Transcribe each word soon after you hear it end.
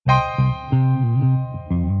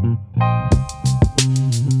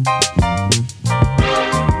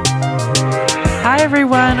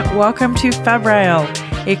welcome to Febrile,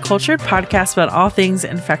 a cultured podcast about all things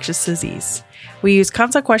infectious disease. We use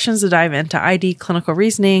consult questions to dive into ID, clinical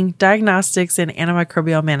reasoning, diagnostics, and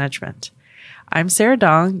antimicrobial management. I'm Sarah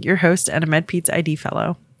Dong, your host and a MedPeds ID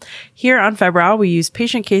Fellow. Here on Febrile, we use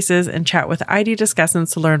patient cases and chat with ID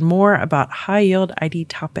discussants to learn more about high-yield ID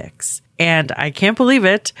topics. And I can't believe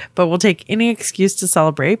it, but we'll take any excuse to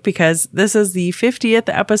celebrate because this is the 50th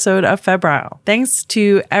episode of Febrile. Thanks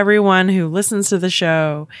to everyone who listens to the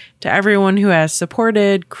show, to everyone who has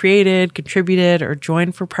supported, created, contributed, or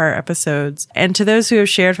joined for prior episodes, and to those who have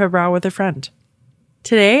shared Febrile with a friend.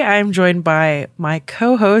 Today, I am joined by my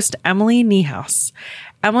co-host, Emily Niehaus.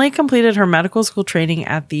 Emily completed her medical school training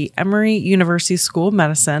at the Emory University School of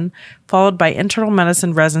Medicine, followed by internal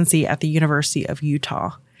medicine residency at the University of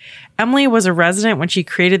Utah. Emily was a resident when she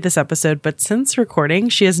created this episode, but since recording,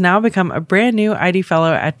 she has now become a brand new ID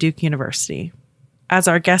Fellow at Duke University. As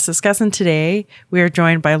our guest discussant today, we are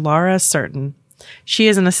joined by Laura Certain. She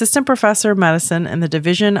is an assistant professor of medicine in the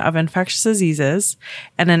Division of Infectious Diseases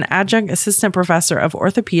and an adjunct assistant professor of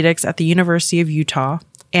orthopedics at the University of Utah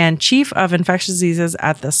and chief of infectious diseases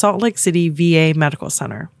at the Salt Lake City VA Medical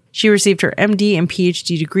Center. She received her MD and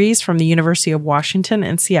PhD degrees from the University of Washington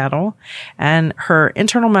in Seattle and her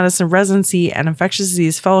internal medicine residency and infectious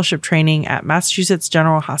disease fellowship training at Massachusetts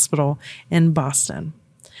General Hospital in Boston.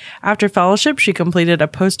 After fellowship, she completed a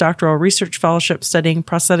postdoctoral research fellowship studying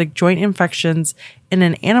prosthetic joint infections in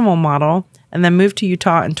an animal model and then moved to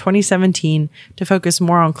Utah in 2017 to focus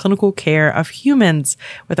more on clinical care of humans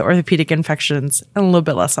with orthopedic infections and a little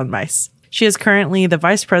bit less on mice. She is currently the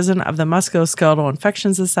vice president of the Musculoskeletal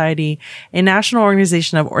Infection Society, a national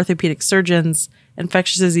organization of orthopedic surgeons,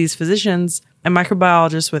 infectious disease physicians, and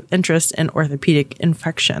microbiologists with interest in orthopedic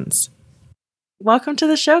infections. Welcome to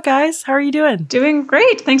the show, guys. How are you doing? Doing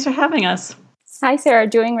great. Thanks for having us. Hi, Sarah.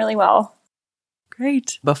 Doing really well.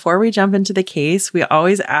 Great. Before we jump into the case, we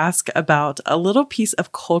always ask about a little piece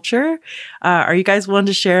of culture. Are you guys willing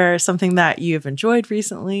to share something that you've enjoyed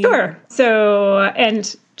recently? Sure.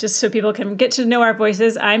 And just so people can get to know our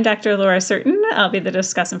voices, I'm Dr. Laura Certain. I'll be the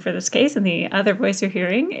discussant for this case, and the other voice you're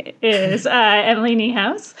hearing is Emily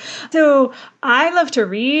Niehaus. So I love to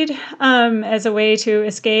read as a way to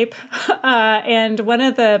escape. And one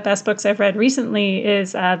of the best books I've read recently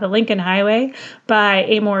is The Lincoln Highway by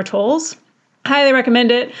Amor Towles. Highly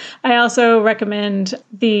recommend it. I also recommend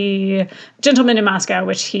The Gentleman in Moscow,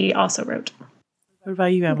 which he also wrote. What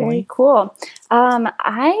about you, Emily? Very cool.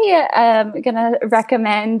 I am going to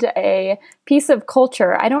recommend a piece of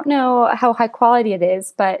culture. I don't know how high quality it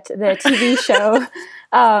is, but the TV show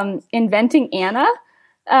Inventing Anna,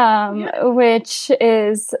 which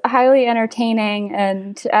is highly entertaining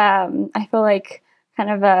and I feel like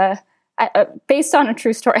kind of based on a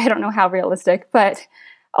true story. I don't know how realistic, but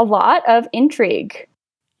a lot of intrigue.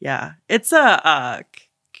 Yeah, it's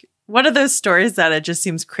one of those stories that it just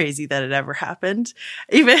seems crazy that it ever happened.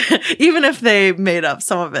 Even if they made up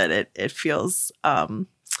some of it, it feels a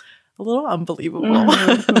little unbelievable.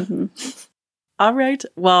 Mm-hmm. All right.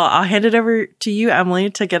 Well, I'll hand it over to you, Emily,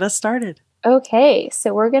 to get us started. Okay,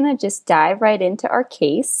 so we're going to just dive right into our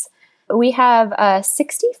case. We have a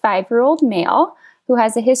 65-year-old male who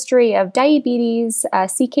has a history of diabetes,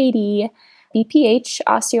 CKD, BPH,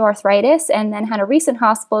 osteoarthritis, and then had a recent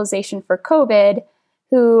hospitalization for COVID,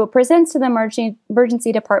 who presents to the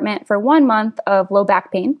emergency department for 1 month of low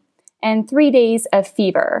back pain and 3 days of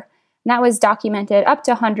fever. And that was documented up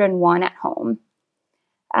to 101 at home.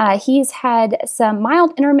 He's had some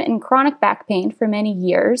mild intermittent chronic back pain for many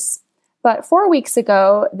years, but 4 weeks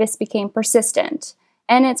ago, this became persistent,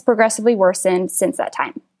 and it's progressively worsened since that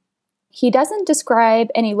time. He doesn't describe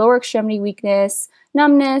any lower extremity weakness,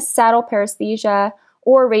 numbness, saddle paresthesia,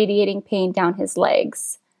 or radiating pain down his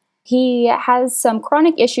legs. He has some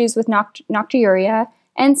chronic issues with nocturia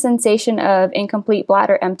and sensation of incomplete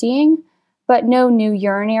bladder emptying, but no new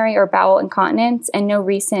urinary or bowel incontinence and no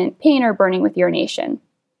recent pain or burning with urination.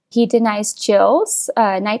 He denies chills,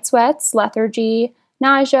 night sweats, lethargy,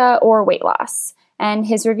 nausea, or weight loss, and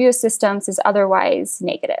his review of systems is otherwise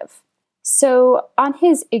negative. So on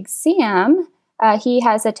his exam, he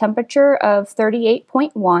has a temperature of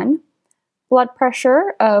 38.1, blood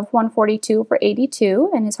pressure of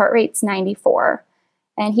 142/82, and his heart rate's 94.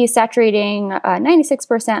 And he's saturating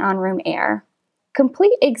 96% on room air.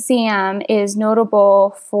 Complete exam is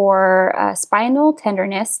notable for spinal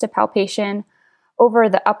tenderness to palpation over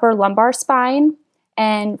the upper lumbar spine,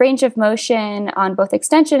 and range of motion on both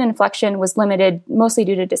extension and flexion was limited mostly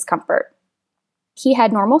due to discomfort. He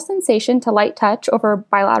had normal sensation to light touch over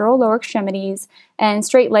bilateral lower extremities, and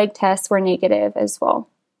straight leg tests were negative as well.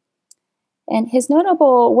 And his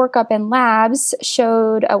notable workup in labs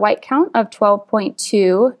showed a white count of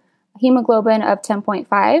 12.2, hemoglobin of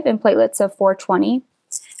 10.5, and platelets of 420,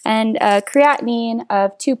 and a creatinine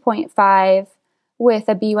of 2.5 with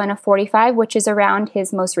a BUN of 45, which is around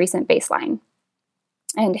his most recent baseline.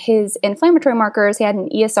 And his inflammatory markers, he had an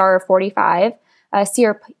ESR of 45, a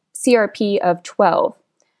CRP of 12.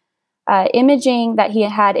 Imaging that he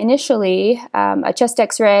had initially, a chest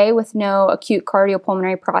x-ray with no acute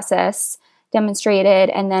cardiopulmonary process demonstrated,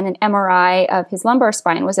 and then an MRI of his lumbar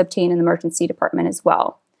spine was obtained in the emergency department as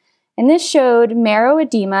well. And this showed marrow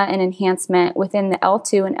edema and enhancement within the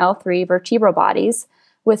L2 and L3 vertebral bodies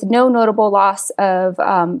with no notable loss of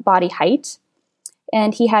body height.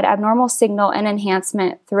 And he had abnormal signal and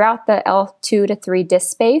enhancement throughout the L2 to 3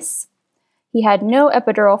 disc space. He had no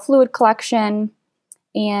epidural fluid collection,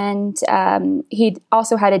 and he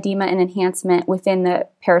also had edema and enhancement within the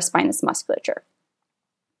paraspinous musculature.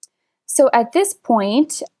 So at this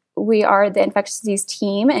point, we are the infectious disease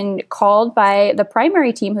team and called by the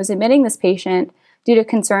primary team who's admitting this patient due to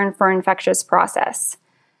concern for infectious process.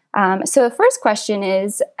 So the first question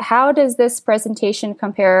is, how does this presentation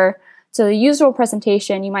compare to the usual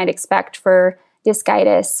presentation you might expect for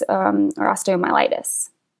discitis or osteomyelitis?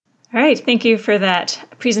 All right, thank you for that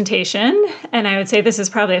presentation. And I would say this is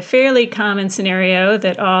probably a fairly common scenario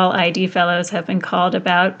that all ID fellows have been called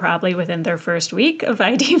about probably within their first week of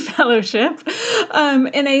ID fellowship.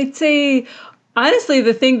 And I'd say, honestly,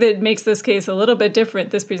 the thing that makes this case a little bit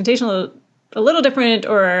different, this presentation a little different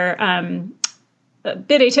or a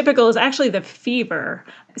bit atypical is actually the fever.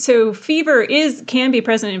 So fever can be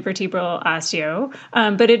present in vertebral osteo,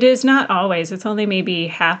 but it is not always. It's only maybe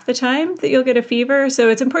half the time that you'll get a fever. So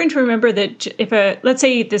it's important to remember that let's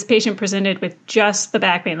say this patient presented with just the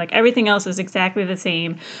back pain, like everything else is exactly the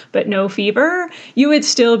same, but no fever, you would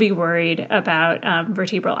still be worried about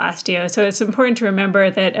vertebral osteo. So it's important to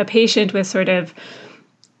remember that a patient with sort of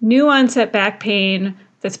new onset back pain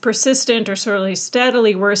that's persistent or sort of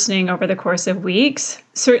steadily worsening over the course of weeks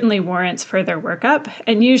certainly warrants further workup.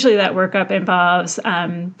 And usually that workup involves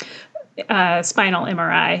spinal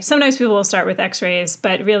MRI. Sometimes people will start with x-rays,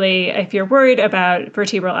 but really if you're worried about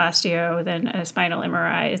vertebral osteo, then a spinal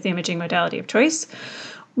MRI is the imaging modality of choice.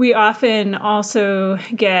 We often also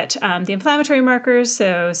get the inflammatory markers,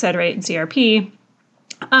 so sed rate and CRP.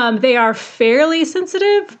 They are fairly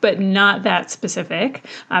sensitive, but not that specific,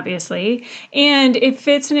 obviously. And if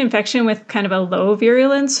it's an infection with kind of a low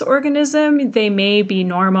virulence organism, they may be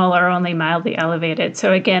normal or only mildly elevated.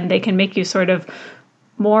 So again, they can make you sort of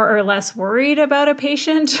more or less worried about a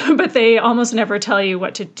patient, but they almost never tell you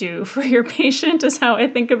what to do for your patient is how I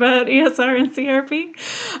think about ESR and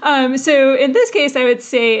CRP. So in this case, I would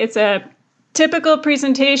say it's a typical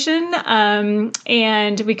presentation,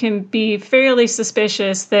 and we can be fairly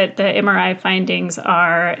suspicious that the MRI findings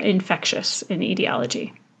are infectious in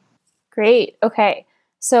etiology. Great. Okay.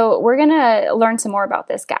 So we're going to learn some more about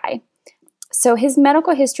this guy. So his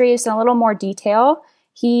medical history is in a little more detail.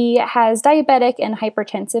 He has diabetic and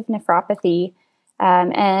hypertensive nephropathy,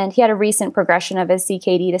 and he had a recent progression of his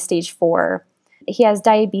CKD to stage 4. He has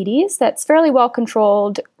diabetes that's fairly well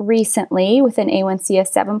controlled recently with an A1C of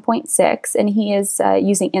 7.6, and he is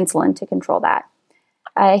using insulin to control that.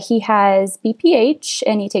 He has BPH,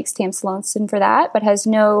 and he takes tamsulosin for that, but has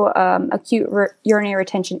no acute urinary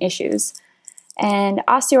retention issues. And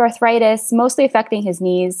osteoarthritis, mostly affecting his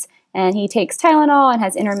knees, and he takes Tylenol and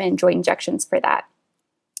has intermittent joint injections for that.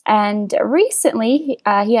 And recently,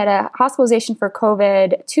 he had a hospitalization for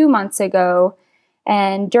COVID 2 months ago.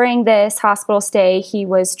 And during this hospital stay, he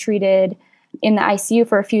was treated in the ICU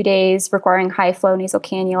for a few days, requiring high-flow nasal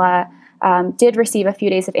cannula, did receive a few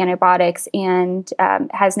days of antibiotics, and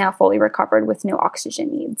has now fully recovered with no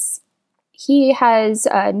oxygen needs. He has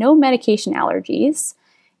no medication allergies,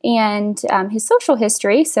 and his social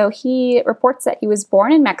history, so he reports that he was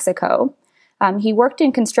born in Mexico. He worked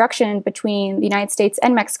in construction between the United States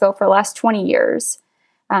and Mexico for the last 20 years.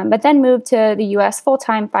 But then moved to the U.S.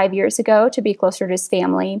 full-time 5 years ago to be closer to his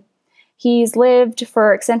family. He's lived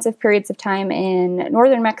for extensive periods of time in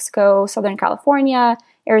northern Mexico, Southern California,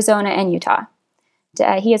 Arizona, and Utah.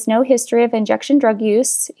 He has no history of injection drug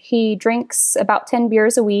use. He drinks about 10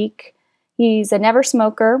 beers a week. He's a never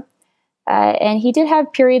smoker. And he did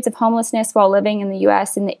have periods of homelessness while living in the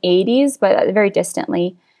U.S. in the 80s, but very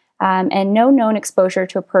distantly, and no known exposure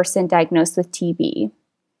to a person diagnosed with TB.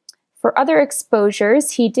 For other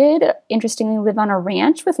exposures, he did, interestingly, live on a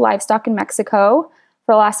ranch with livestock in Mexico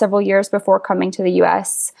for the last several years before coming to the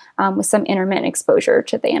U.S. With some intermittent exposure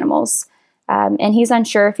to the animals. And he's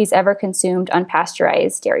unsure if he's ever consumed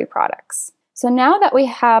unpasteurized dairy products. So now that we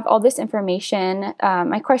have all this information,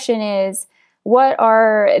 my question is, what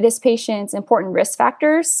are this patient's important risk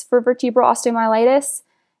factors for vertebral osteomyelitis,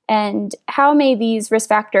 and how may these risk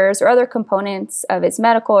factors or other components of its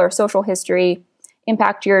medical or social history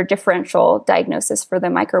impact your differential diagnosis for the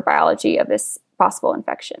microbiology of this possible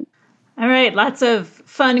infection? All right, lots of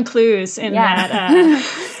fun clues in that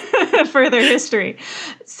further history.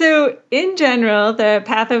 So in general, the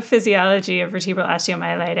pathophysiology of vertebral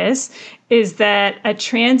osteomyelitis is that a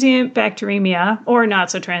transient bacteremia, or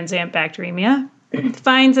not so transient bacteremia,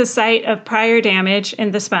 finds a site of prior damage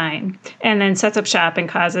in the spine and then sets up shop and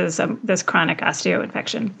causes this chronic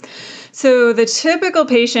osteoinfection. So the typical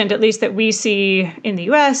patient, at least that we see in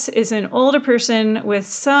the US, is an older person with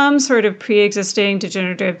some sort of pre-existing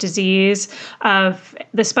degenerative disease of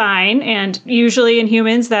the spine. And usually in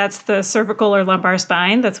humans, that's the cervical or lumbar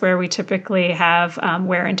spine. That's where we typically have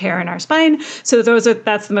wear and tear in our spine. So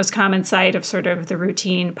that's the most common site of sort of the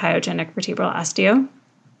routine pyogenic vertebral osteo.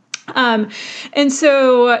 And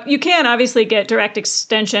so you can obviously get direct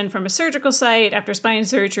extension from a surgical site after spine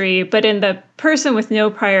surgery, but in the person with no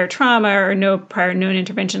prior trauma or no prior known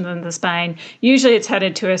interventions in the spine, usually it's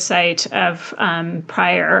headed to a site of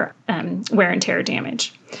prior wear and tear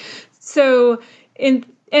damage. So, and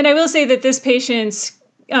I will say that this patient's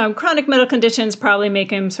chronic medical conditions probably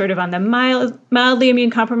make him sort of on the mildly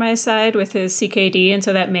immune compromised side with his CKD, and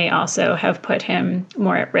so that may also have put him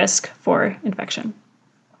more at risk for infection.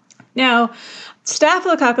 Now,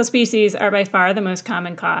 staphylococcal species are by far the most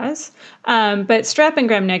common cause, but strep and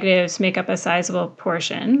gram-negatives make up a sizable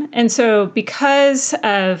portion. And so because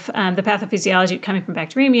of the pathophysiology coming from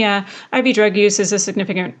bacteremia, IV drug use is a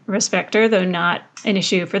significant risk factor, though not an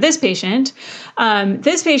issue for this patient.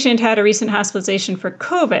 This patient had a recent hospitalization for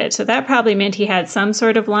COVID, so that probably meant he had some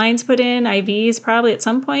sort of lines put in, IVs probably at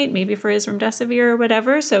some point, maybe for his remdesivir or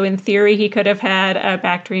whatever. So in theory, he could have had a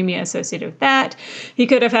bacteremia associated with that. He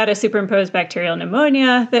could have had a superimposed bacterial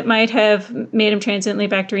pneumonia that might have made him transiently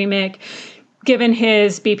bacteremic. Given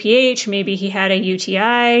his BPH, maybe he had a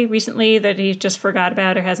UTI recently that he just forgot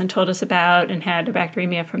about or hasn't told us about and had a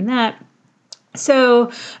bacteremia from that.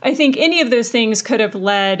 So I think any of those things could have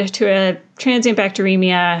led to a transient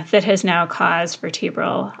bacteremia that has now caused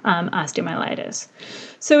vertebral osteomyelitis.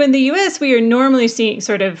 So in the US, we are normally seeing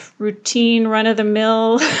sort of routine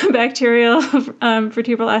run-of-the-mill bacterial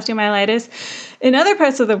vertebral osteomyelitis. In other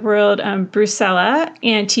parts of the world, Brucella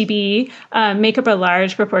and TB make up a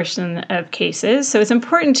large proportion of cases. So it's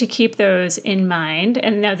important to keep those in mind.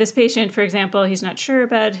 And now this patient, for example, he's not sure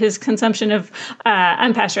about his consumption of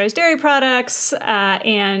unpasteurized dairy products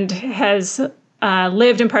and has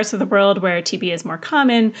lived in parts of the world where TB is more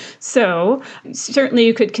common. So certainly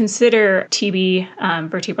you could consider TB,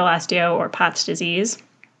 vertebral osteo, or Pott's disease.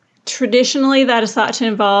 Traditionally, that is thought to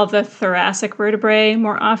involve the thoracic vertebrae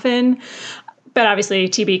more often. But obviously,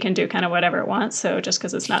 TB can do kind of whatever it wants. So just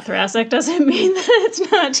because it's not thoracic doesn't mean that it's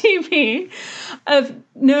not TB. Of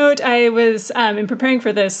note, I was, in preparing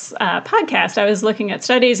for this podcast, I was looking at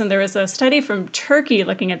studies, and there was a study from Turkey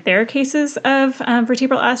looking at their cases of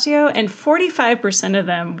vertebral osteo, and 45% of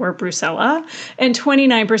them were Brucella, and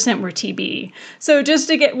 29% were TB. So just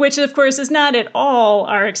to get, which of course is not at all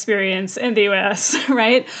our experience in the US,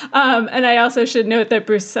 right? And I also should note that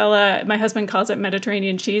Brucella, my husband calls it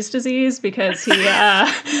Mediterranean cheese disease because he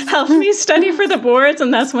helped me study for the boards,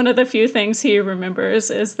 and that's one of the few things he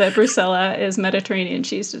remembers is that Brucella is Mediterranean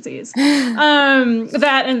cheese disease.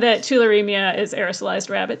 That and that tularemia is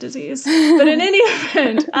aerosolized rabbit disease. But in any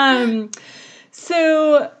event,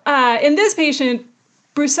 in this patient,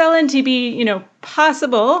 Brucella and TB,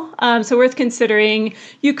 possible, so worth considering.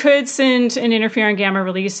 You could send an interferon gamma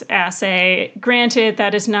release assay. Granted,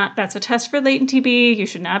 that's a test for latent TB. You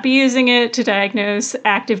should not be using it to diagnose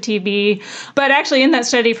active TB. But actually, in that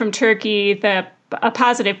study from Turkey, a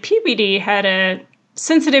positive PPD had a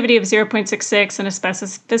sensitivity of 0.66 and a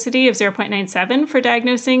specificity of 0.97 for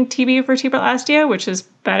diagnosing TB vertebral osteo, which is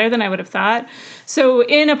better than I would have thought. So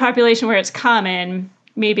in a population where it's common,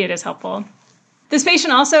 maybe it is helpful. This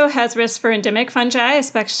patient also has risk for endemic fungi,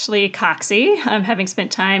 especially cocci, having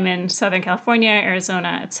spent time in Southern California,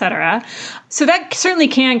 Arizona, et cetera. So that certainly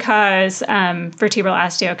can cause vertebral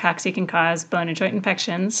osteo. Cocci can cause bone and joint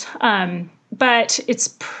infections, but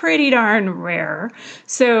it's pretty darn rare.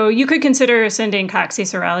 So you could consider sending cocci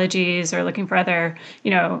serologies or looking for other,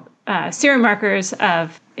 serum markers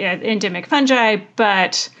of endemic fungi.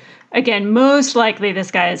 But again, most likely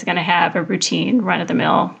this guy is going to have a routine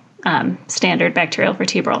run-of-the-mill standard bacterial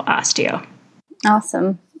vertebral osteo.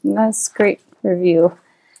 Awesome. That's great review.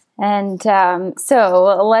 And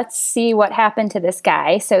so let's see what happened to this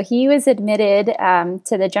guy. So he was admitted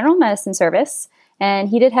to the general medicine service And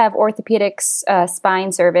he did have orthopedics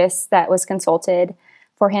spine service that was consulted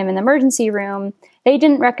for him in the emergency room. They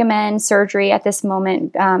didn't recommend surgery at this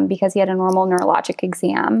moment because he had a normal neurologic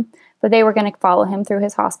exam, but they were going to follow him through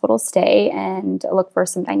his hospital stay and look for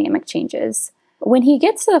some dynamic changes. When he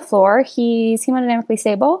gets to the floor, he's hemodynamically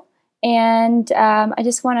stable. And I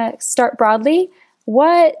just want to start broadly.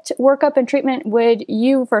 What workup and treatment would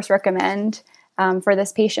you first recommend for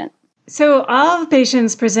this patient? So all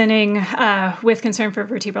patients presenting with concern for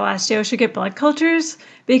vertebral osteo should get blood cultures,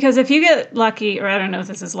 because if you get lucky, or I don't know if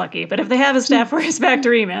this is lucky, but if they have a Staph aureus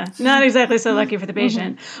bacteremia, not exactly so lucky for the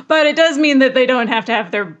patient, but it does mean that they don't have to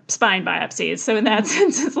have their spine biopsied. So in that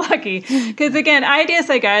sense, it's lucky. Because again,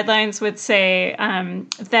 IDSI guidelines would say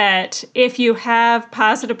that if you have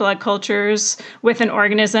positive blood cultures with an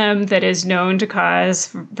organism that is known to cause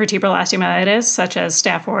vertebral osteomyelitis, such as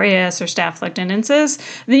Staph aureus or Staph lugdunensis,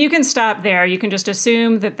 then you can stop there. You can just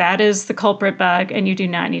assume that that is the culprit bug, and you do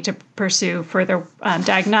not need to pursue further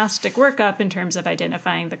diagnostic workup in terms of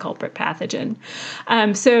identifying the culprit pathogen.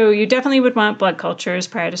 So you definitely would want blood cultures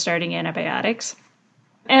prior to starting antibiotics.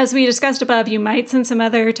 As we discussed above, you might send some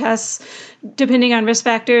other tests depending on risk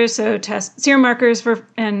factors. So test serum markers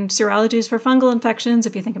and serologies for fungal infections,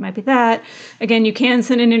 if you think it might be that. Again, you can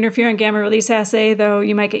send an interferon gamma release assay, though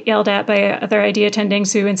you might get yelled at by other ID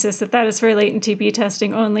attendings who insist that that is for latent TB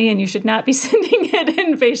testing only, and you should not be sending it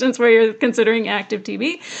in patients where you're considering active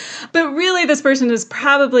TB. But really, this person is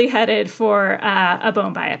probably headed for a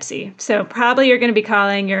bone biopsy. So probably you're going to be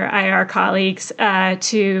calling your IR colleagues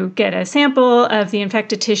to get a sample of the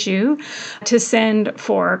infected tissue to send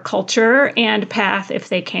for culture and path if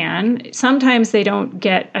they can. Sometimes they don't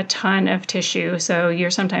get a ton of tissue, so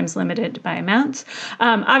you're sometimes limited by amounts.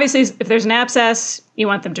 Obviously, if there's an abscess, you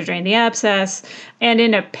want them to drain the abscess. And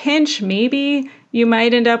in a pinch, maybe you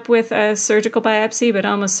might end up with a surgical biopsy, but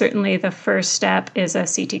almost certainly the first step is a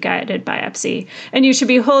CT-guided biopsy. And you should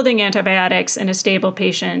be holding antibiotics in a stable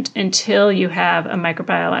patient until you have a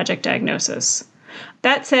microbiologic diagnosis.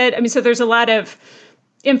 That said, so there's a lot of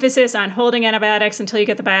emphasis on holding antibiotics until you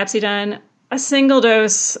get the biopsy done. A single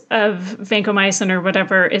dose of vancomycin or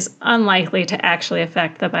whatever is unlikely to actually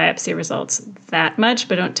affect the biopsy results that much,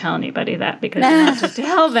 but don't tell anybody that, because you want to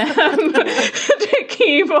tell them to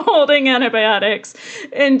keep holding antibiotics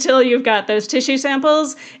until you've got those tissue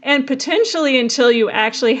samples and potentially until you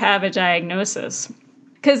actually have a diagnosis.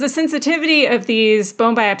 Because the sensitivity of these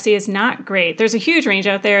bone biopsy is not great. There's a huge range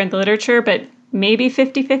out there in the literature, but maybe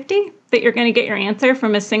 50-50 that you're going to get your answer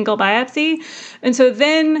from a single biopsy. And so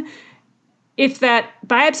then if that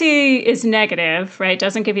biopsy is negative, right,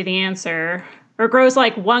 doesn't give you the answer, or grows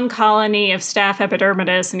like one colony of Staph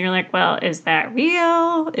epidermidis, and you're like, well, is that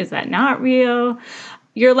real? Is that not real?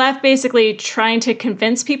 You're left basically trying to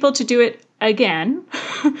convince people to do it again,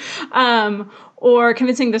 or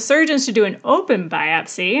convincing the surgeons to do an open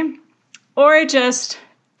biopsy, or just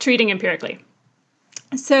treating empirically.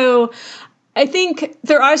 So I think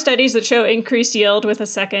there are studies that show increased yield with a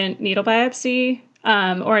second needle biopsy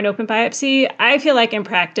or an open biopsy. I feel like in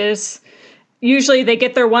practice, usually they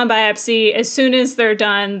get their one biopsy. As soon as they're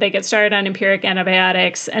done, they get started on empiric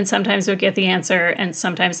antibiotics, and sometimes they'll get the answer, and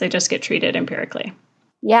sometimes they just get treated empirically.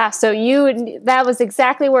 Yeah, so that was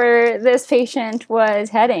exactly where this patient was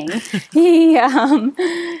heading. He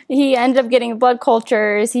ended up getting blood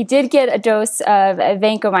cultures. He did get a dose of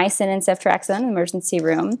vancomycin and ceftriaxone in the emergency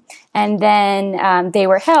room. And then they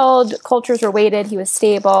were held, cultures were weighted, he was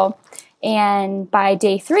stable. And by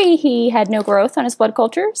day 3, he had no growth on his blood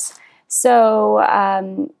cultures.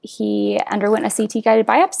 So he underwent a CT-guided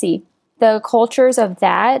biopsy. The cultures of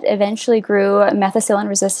that eventually grew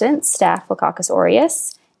methicillin-resistant Staphylococcus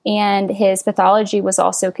aureus, and his pathology was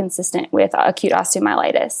also consistent with acute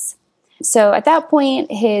osteomyelitis. So at that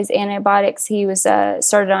point, his antibiotics, he was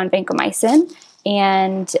started on vancomycin,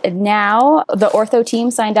 and now the ortho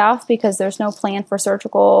team signed off because there's no plan for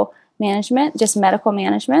surgical management, just medical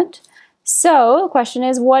management. So the question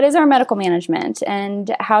is, what is our medical management,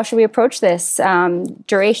 and how should we approach this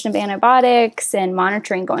duration of antibiotics and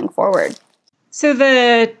monitoring going forward? So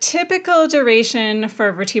the typical duration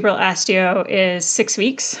for vertebral osteo is 6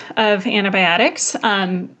 weeks of antibiotics.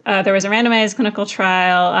 There was a randomized clinical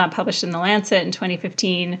trial published in The Lancet in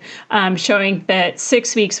 2015 showing that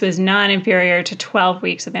 6 weeks was non-inferior to 12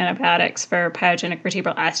 weeks of antibiotics for pyogenic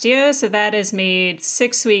vertebral osteo. So that has made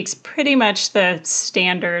 6 weeks pretty much the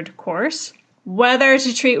standard course. Whether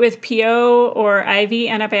to treat with PO or IV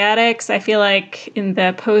antibiotics, I feel like in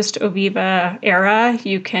the post-Oviva era,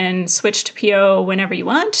 you can switch to PO whenever you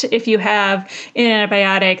want if you have an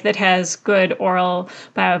antibiotic that has good oral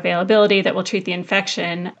bioavailability that will treat the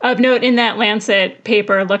infection. Of note, in that Lancet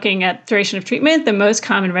paper looking at duration of treatment, the most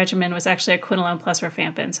common regimen was actually a quinolone plus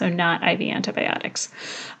rifampin, so not IV antibiotics.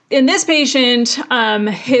 In this patient,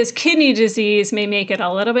 his kidney disease may make it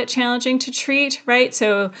a little bit challenging to treat, right?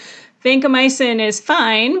 So vancomycin is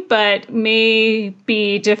fine, but may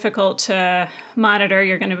be difficult to monitor.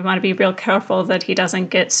 You're going to want to be real careful that he doesn't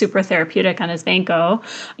get super therapeutic on his vanco.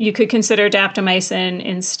 You could consider daptomycin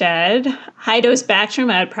instead. High-dose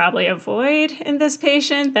Bactrim I would probably avoid in this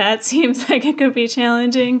patient. That seems like it could be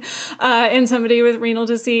challenging in somebody with renal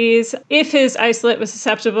disease. If his isolate was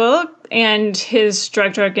susceptible and his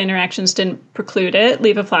drug-drug interactions didn't preclude it,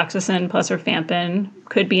 levofloxacin plus rifampin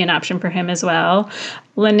could be an option for him as well.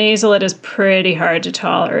 Linezolid is pretty hard to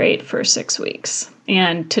tolerate for 6 weeks,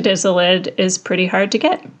 and tadalafil is pretty hard to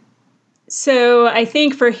get. So I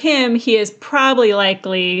think for him, he is probably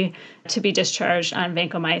likely to be discharged on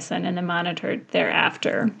vancomycin and then monitored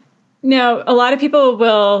thereafter. Now, a lot of people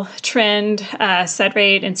will trend sed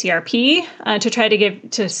rate and CRP to try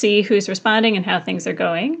to see who's responding and how things are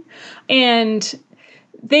going. And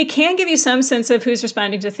they can give you some sense of who's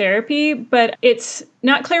responding to therapy, but it's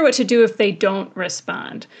not clear what to do if they don't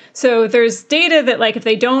respond. So there's data that, like, if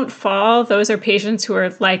they don't fall, those are patients who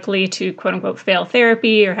are likely to, quote unquote, fail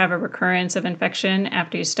therapy or have a recurrence of infection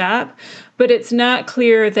after you stop. But it's not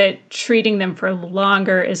clear that treating them for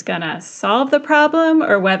longer is going to solve the problem,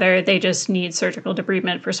 or whether they just need surgical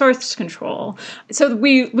debridement for source control. So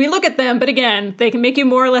we look at them, but again, they can make you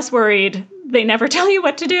more or less worried. They never tell you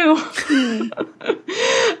what to do.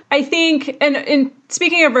 I think, and in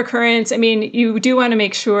speaking of recurrence, I mean, you do want to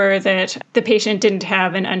make sure that the patient didn't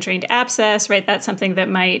have an undrained abscess, right? That's something that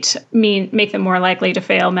might make them more likely to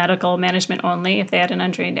fail medical management only if they had an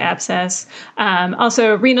undrained abscess.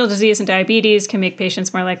 Also, renal disease and diabetes can make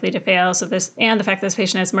patients more likely to fail. So this, and the fact that this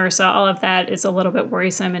patient has MRSA, all of that is a little bit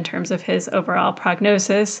worrisome in terms of his overall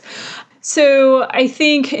prognosis. So I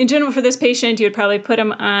think in general for this patient, you would probably put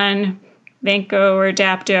him on vanco or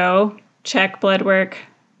dapto, check blood work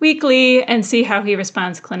weekly, and see how he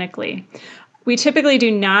responds clinically. We typically do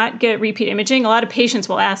not get repeat imaging. A lot of patients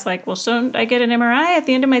will ask, like, well, shouldn't I get an MRI at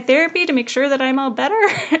the end of my therapy to make sure that I'm all better?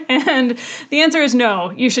 And the answer is no,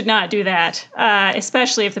 you should not do that,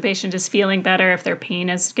 especially if the patient is feeling better, if their pain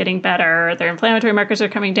is getting better, their inflammatory markers are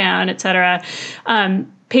coming down, et cetera.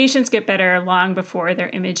 Patients get better long before their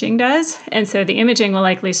imaging does. And so the imaging will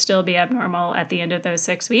likely still be abnormal at the end of those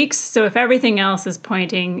 6 weeks. So if everything else is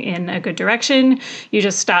pointing in a good direction, you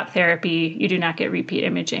just stop therapy. You do not get repeat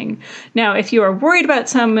imaging. Now, if you are worried about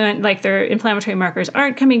someone, like their inflammatory markers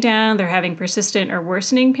aren't coming down, they're having persistent or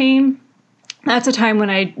worsening pain, that's a time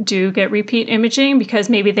when I do get repeat imaging,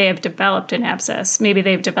 because maybe they have developed an abscess. Maybe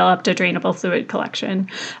they've developed a drainable fluid collection.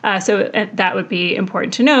 So that would be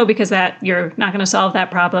important to know, because that you're not going to solve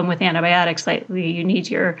that problem with antibiotics lightly. You need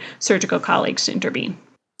your surgical colleagues to intervene.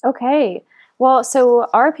 Okay. Well, so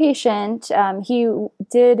our patient, he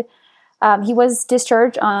was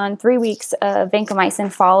discharged on 3 weeks of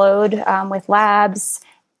vancomycin, followed with labs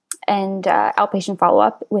and outpatient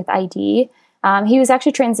follow-up with ID. He was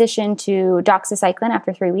actually transitioned to doxycycline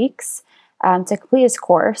after 3 weeks to complete his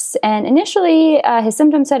course. And initially, his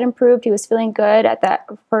symptoms had improved. He was feeling good at that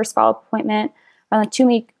first follow-up appointment around the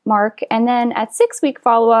 2-week mark. And then at 6-week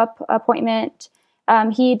follow-up appointment,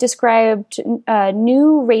 he described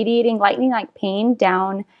new radiating lightning-like pain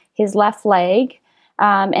down his left leg.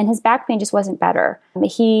 And his back pain just wasn't better.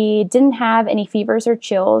 He didn't have any fevers or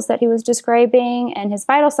chills that he was describing, and his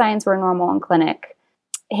vital signs were normal in clinic.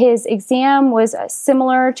 His exam was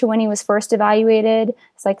similar to when he was first evaluated.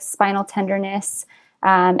 It's like spinal tenderness.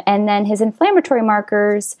 And then his inflammatory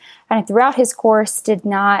markers throughout his course did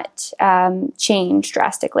not change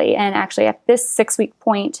drastically. And actually at this 6-week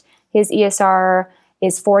point, his ESR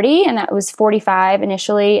is 40, and that was 45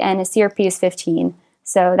 initially, and his CRP is 15.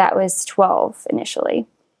 So that was 12 initially.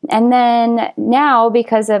 And then now,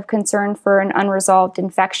 because of concern for an unresolved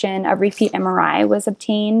infection, a repeat MRI was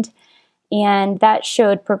obtained. And that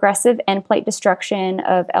showed progressive end plate destruction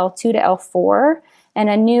of L2 to L4 and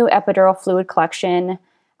a new epidural fluid collection with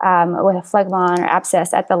a phlegmon or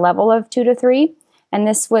abscess at the level of 2 to 3. And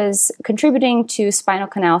this was contributing to spinal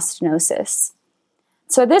canal stenosis.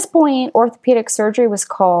 So at this point, orthopedic surgery was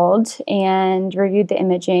called and reviewed the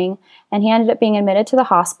imaging, and he ended up being admitted to the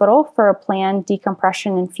hospital for a planned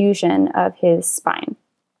decompression and fusion of his spine.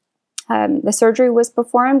 The surgery was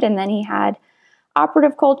performed, and then he had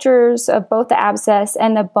operative cultures of both the abscess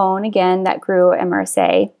and the bone, again, that grew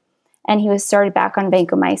MRSA. And he was started back on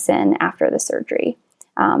vancomycin after the surgery,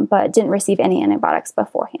 but didn't receive any antibiotics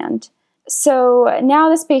beforehand. So now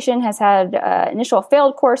this patient has had initial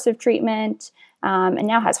failed course of treatment and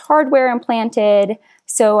now has hardware implanted.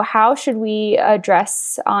 So how should we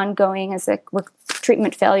address ongoing as a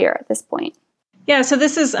treatment failure at this point? Yeah, so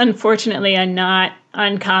this is unfortunately a not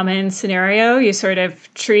uncommon scenario. You sort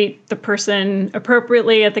of treat the person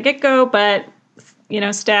appropriately at the get-go, but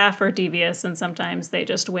staff are devious and sometimes they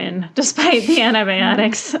just win despite the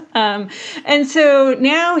antibiotics. And so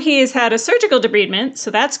now he has had a surgical debridement, so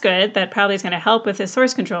that's good. That probably is going to help with his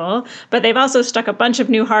source control. But they've also stuck a bunch of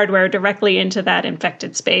new hardware directly into that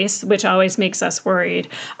infected space, which always makes us worried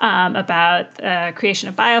about creation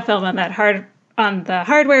of biofilm on the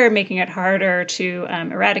hardware, making it harder to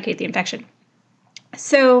eradicate the infection.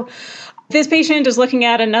 So this patient is looking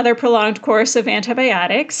at another prolonged course of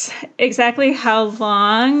antibiotics. Exactly how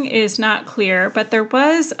long is not clear, but there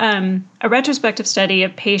was a retrospective study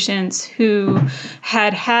of patients who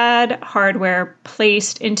had hardware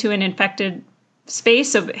placed into an infected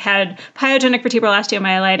space, so had pyogenic vertebral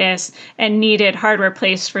osteomyelitis and needed hardware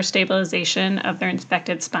placed for stabilization of their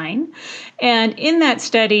infected spine. And in that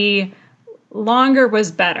study, longer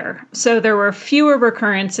was better. So there were fewer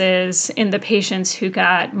recurrences in the patients who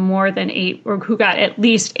got more than 8 or who got at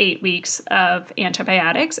least 8 weeks of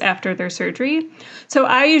antibiotics after their surgery. So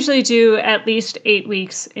I usually do at least 8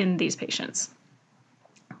 weeks in these patients.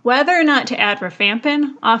 Whether or not to add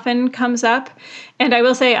rifampin often comes up. And I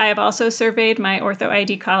will say I have also surveyed my ortho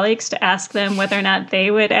ID colleagues to ask them whether or not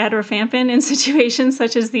they would add rifampin in situations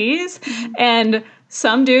such as these. Mm-hmm. And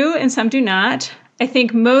some do and some do not. I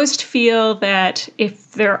think most feel that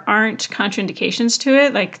if there aren't contraindications to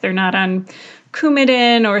it, like they're not on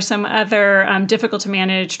Coumadin or some other difficult to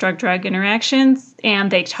manage drug-drug interactions,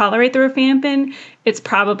 and they tolerate the rifampin, it's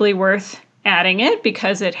probably worth adding it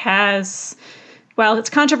because it has, well,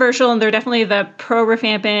 it's controversial, and there are definitely the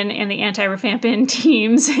pro-rifampin and the anti-rifampin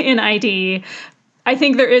teams in ID. I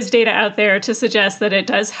think there is data out there to suggest that it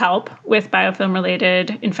does help with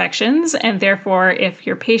biofilm-related infections, and therefore, if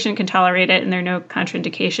your patient can tolerate it and there are no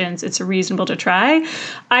contraindications, it's reasonable to try.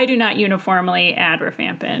 I do not uniformly add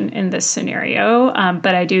rifampin in this scenario,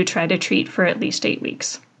 but I do try to treat for at least 8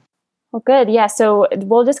 weeks. Well, good. Yeah, so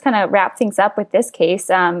we'll just kind of wrap things up with this case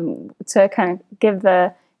to kind of give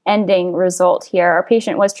the ending result here. Our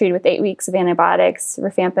patient was treated with 8 weeks of antibiotics.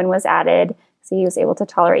 Rifampin was added. So he was able to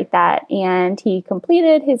tolerate that. And he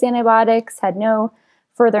completed his antibiotics, had no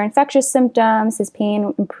further infectious symptoms. His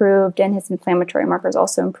pain improved and his inflammatory markers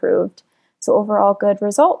also improved. So overall, good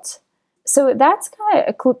result. So that's kind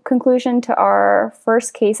of a conclusion to our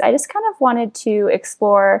first case. I just kind of wanted to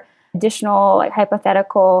explore additional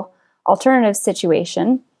hypothetical alternative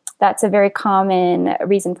situation. That's a very common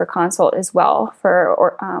reason for consult as well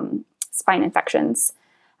for spine infections.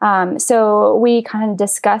 So we kind of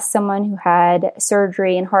discussed someone who had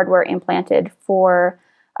surgery and hardware implanted for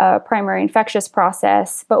a primary infectious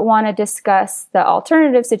process, but want to discuss the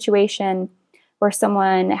alternative situation where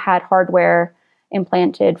someone had hardware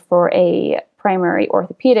implanted for a primary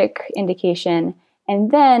orthopedic indication and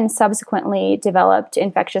then subsequently developed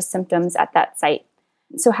infectious symptoms at that site.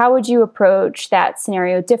 So how would you approach that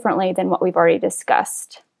scenario differently than what we've already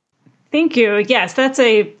discussed? Thank you. Yes, that's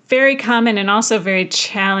a very common and also very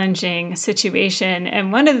challenging situation.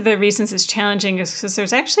 And one of the reasons it's challenging is because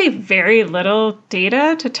there's actually very little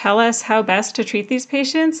data to tell us how best to treat these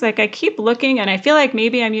patients. Like I keep looking and I feel like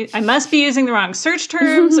maybe I must be using the wrong search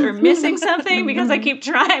terms or missing something because I keep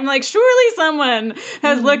trying. I'm like, surely someone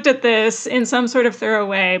has looked at this in some sort of thorough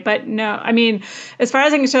way. But no, I mean, as far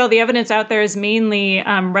as I can tell, the evidence out there is mainly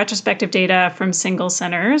retrospective data from single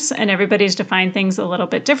centers, and everybody's defined things a little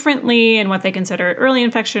bit differently and what they consider early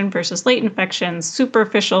infection versus late infection,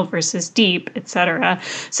 superficial versus deep, et cetera.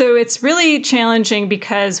 So it's really challenging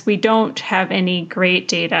because we don't have any great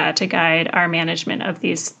data to guide our management of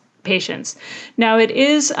these patients. Now, it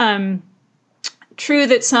is true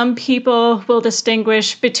that some people will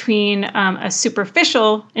distinguish between a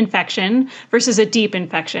superficial infection versus a deep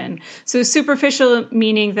infection. So superficial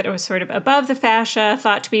meaning that it was sort of above the fascia,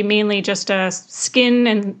 thought to be mainly just a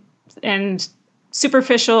skin and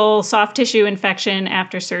superficial soft tissue infection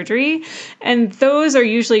after surgery. And those are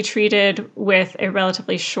usually treated with a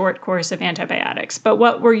relatively short course of antibiotics. But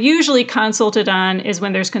what we're usually consulted on is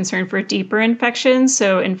when there's concern for deeper infections.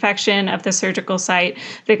 So infection of the surgical site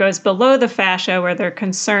that goes below the fascia where they're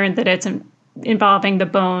concerned that it's involving the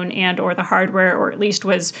bone and or the hardware, or at least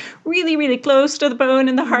was really, really close to the bone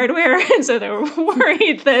and the hardware. And so they were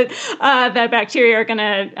worried that that bacteria are going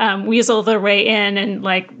to weasel their way in and,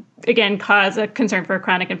 again, cause a concern for a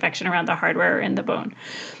chronic infection around the hardware and the bone.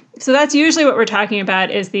 So that's usually what we're talking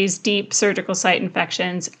about, is these deep surgical site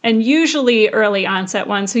infections, and usually early onset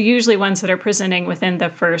ones. So usually ones that are presenting within the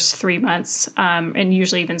first 3 months, and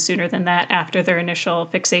usually even sooner than that after their initial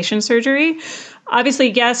fixation surgery.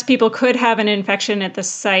 Obviously, yes, people could have an infection at the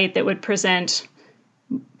site that would present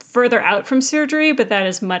further out from surgery, but that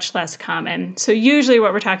is much less common. So usually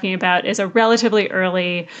what we're talking about is a relatively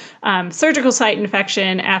early surgical site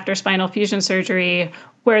infection after spinal fusion surgery,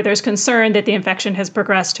 where there's concern that the infection has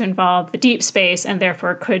progressed to involve the deep space and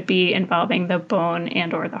therefore could be involving the bone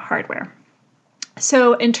and or the hardware.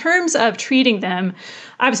 So in terms of treating them,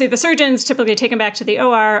 obviously the surgeons typically take them back to the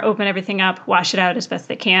OR, open everything up, wash it out as best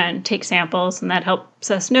they can, take samples, and that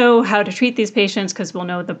helps us know how to treat these patients because we'll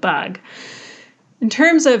know the bug. In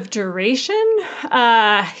terms of duration,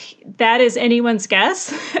 that is anyone's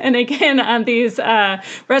guess. And again, on these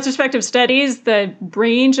retrospective studies, the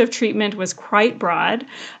range of treatment was quite broad.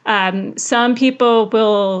 Some people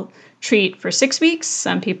will treat for 6 weeks,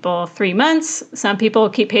 some people 3 months, some people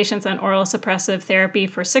keep patients on oral suppressive therapy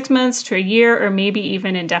for 6 months to a year, or maybe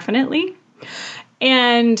even indefinitely.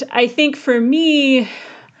 And I think for me,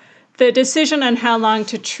 the decision on how long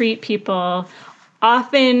to treat people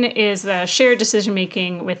often is a shared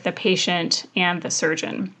decision-making with the patient and the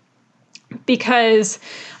surgeon, because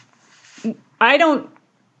I don't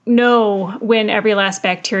know when every last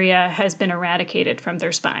bacteria has been eradicated from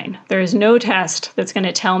their spine. There is no test that's going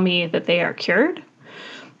to tell me that they are cured.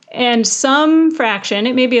 And some fraction,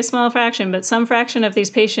 it may be a small fraction, but some fraction of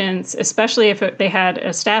these patients, especially if they had a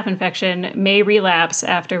staph infection, may relapse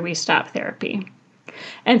after we stop therapy.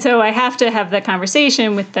 And so I have to have the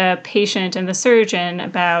conversation with the patient and the surgeon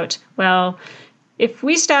about, well, if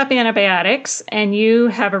we stop antibiotics and you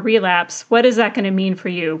have a relapse, what is that going to mean for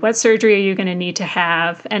you? What surgery are you going to need to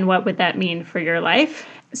have? And what would that mean for your life?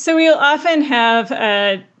 So we'll often have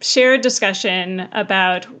a shared discussion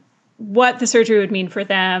about what the surgery would mean for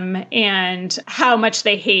them and how much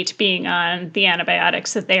they hate being on the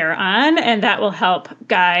antibiotics that they are on, and that will help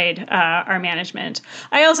guide our management.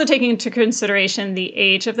 I also take into consideration the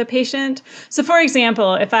age of the patient. So for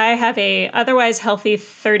example, if I have a otherwise healthy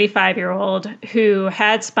 35-year-old who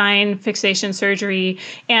had spine fixation surgery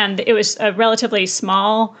and it was a relatively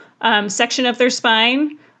small section of their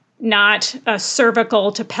spine, not a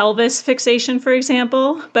cervical to pelvis fixation, for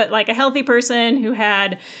example, but like a healthy person who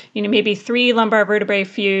had, maybe 3 lumbar vertebrae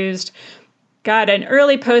fused, got an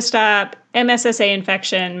early post-op MSSA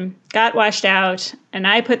infection, got washed out, and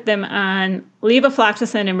I put them on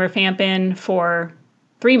levofloxacin and rifampin for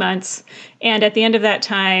 3 months. And at the end of that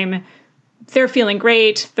time, they're feeling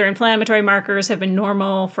great. Their inflammatory markers have been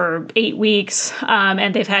normal for 8 weeks,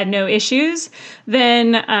 and they've had no issues.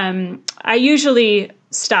 Then I usually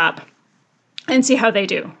stop and see how they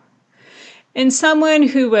do. In someone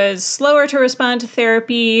who was slower to respond to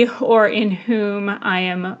therapy, or in whom I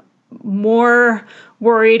am more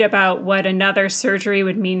worried about what another surgery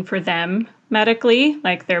would mean for them medically,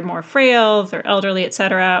 like they're more frail, they're elderly,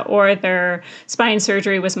 etc., or their spine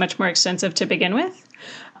surgery was much more extensive to begin with,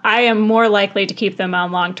 I am more likely to keep them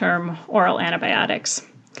on long-term oral antibiotics.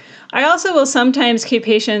 I also will sometimes keep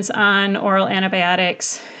patients on oral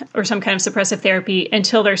antibiotics or some kind of suppressive therapy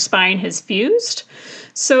until their spine has fused,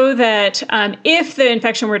 so that if the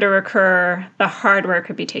infection were to recur, the hardware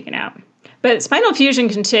could be taken out. But spinal fusion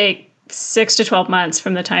can take 6 to 12 months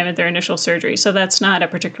from the time of their initial surgery, so that's not a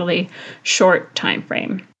particularly short time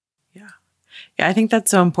frame. Yeah, I think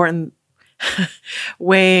that's so important,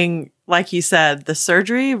 weighing, like you said, the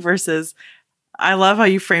surgery versus... I love how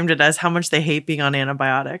you framed it as how much they hate being on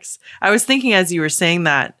antibiotics. I was thinking as you were saying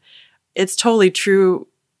that, it's totally true.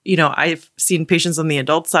 I've seen patients on the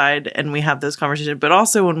adult side and we have those conversations, but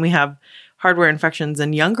also when we have hardware infections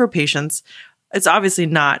in younger patients, it's obviously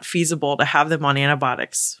not feasible to have them on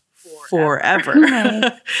antibiotics forever.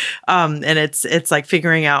 Right. And it's like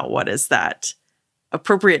figuring out what is that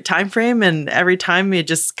appropriate time frame. And every time it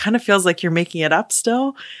just kind of feels like you're making it up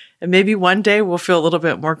still. And maybe one day we'll feel a little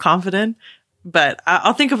bit more confident. But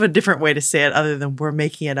I'll think of a different way to say it other than we're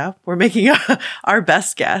making it up. We're making our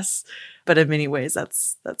best guess. But in many ways,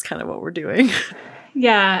 that's kind of what we're doing.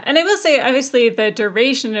 Yeah. And I will say, obviously, the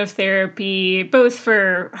duration of therapy, both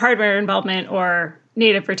for hardware involvement or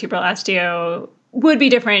native vertebral osteo, would be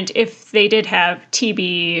different if they did have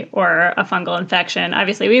TB or a fungal infection.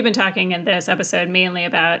 Obviously, we've been talking in this episode mainly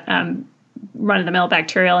about run-of-the-mill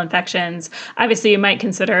bacterial infections. Obviously, you might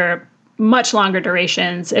consider much longer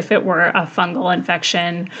durations if it were a fungal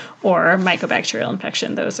infection or mycobacterial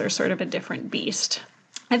infection. Those are sort of a different beast.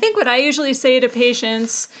 I think what I usually say to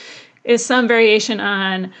patients is some variation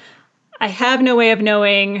on, I have no way of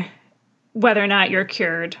knowing whether or not you're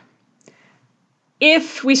cured.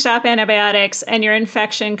 If we stop antibiotics and your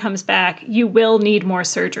infection comes back, you will need more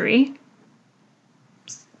surgery.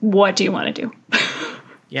 What do you want to do?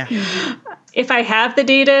 Yeah. If I have the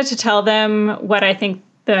data to tell them what I think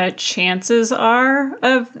the chances are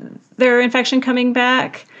of their infection coming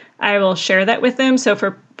back, I will share that with them. So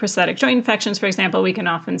for prosthetic joint infections, for example, we can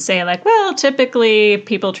often say like, well, typically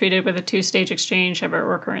people treated with a 2-stage exchange have a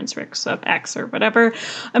recurrence risk of X or whatever.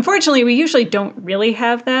 Unfortunately, we usually don't really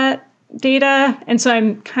have that data. And so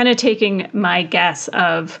I'm kind of taking my guess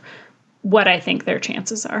of what I think their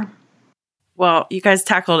chances are. Well, you guys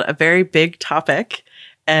tackled a very big topic,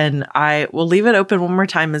 and I will leave it open one more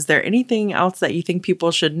time. Is there anything else that you think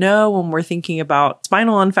people should know when we're thinking about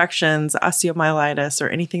spinal infections, osteomyelitis, or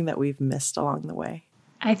anything that we've missed along the way?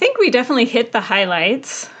 I think we definitely hit the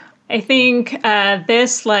highlights. I think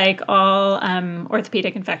this, like all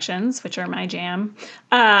orthopedic infections, which are my jam,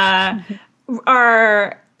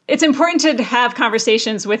 it's important to have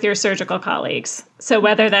conversations with your surgical colleagues. So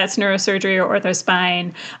whether that's neurosurgery or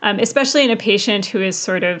orthospine, especially in a patient who is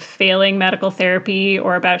sort of failing medical therapy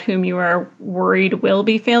or about whom you are worried will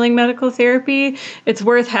be failing medical therapy, it's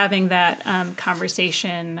worth having that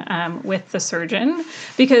conversation with the surgeon,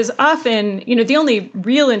 because often, the only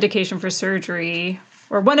real indication for surgery,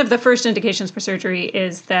 or one of the first indications for surgery,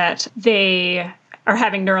 is that they are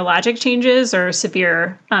having neurologic changes or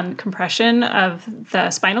severe compression of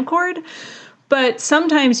the spinal cord. But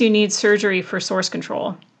sometimes you need surgery for source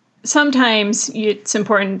control. Sometimes it's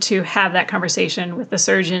important to have that conversation with the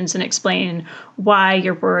surgeons and explain why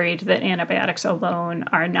you're worried that antibiotics alone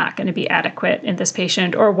are not going to be adequate in this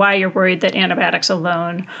patient, or why you're worried that antibiotics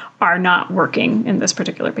alone are not working in this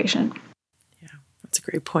particular patient. Yeah, that's a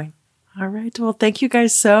great point. All right. Well, thank you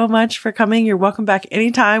guys so much for coming. You're welcome back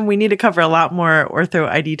anytime. We need to cover a lot more ortho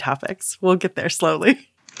ID topics. We'll get there slowly.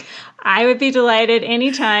 I would be delighted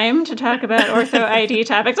anytime to talk about ortho ID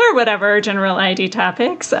topics or whatever general ID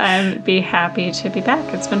topics. I'd be happy to be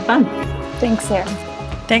back. It's been fun. Thanks, Sarah.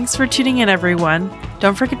 Thanks for tuning in, everyone.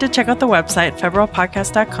 Don't forget to check out the website,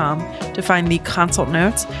 febralpodcast.com, to find the consult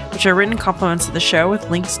notes, which are written complements of the show with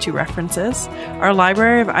links to references, our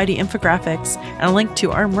library of ID infographics, and a link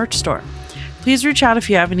to our merch store. Please reach out if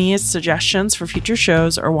you have any suggestions for future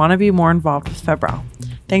shows or want to be more involved with Febral.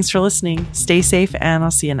 Thanks for listening. Stay safe, and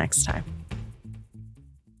I'll see you next time.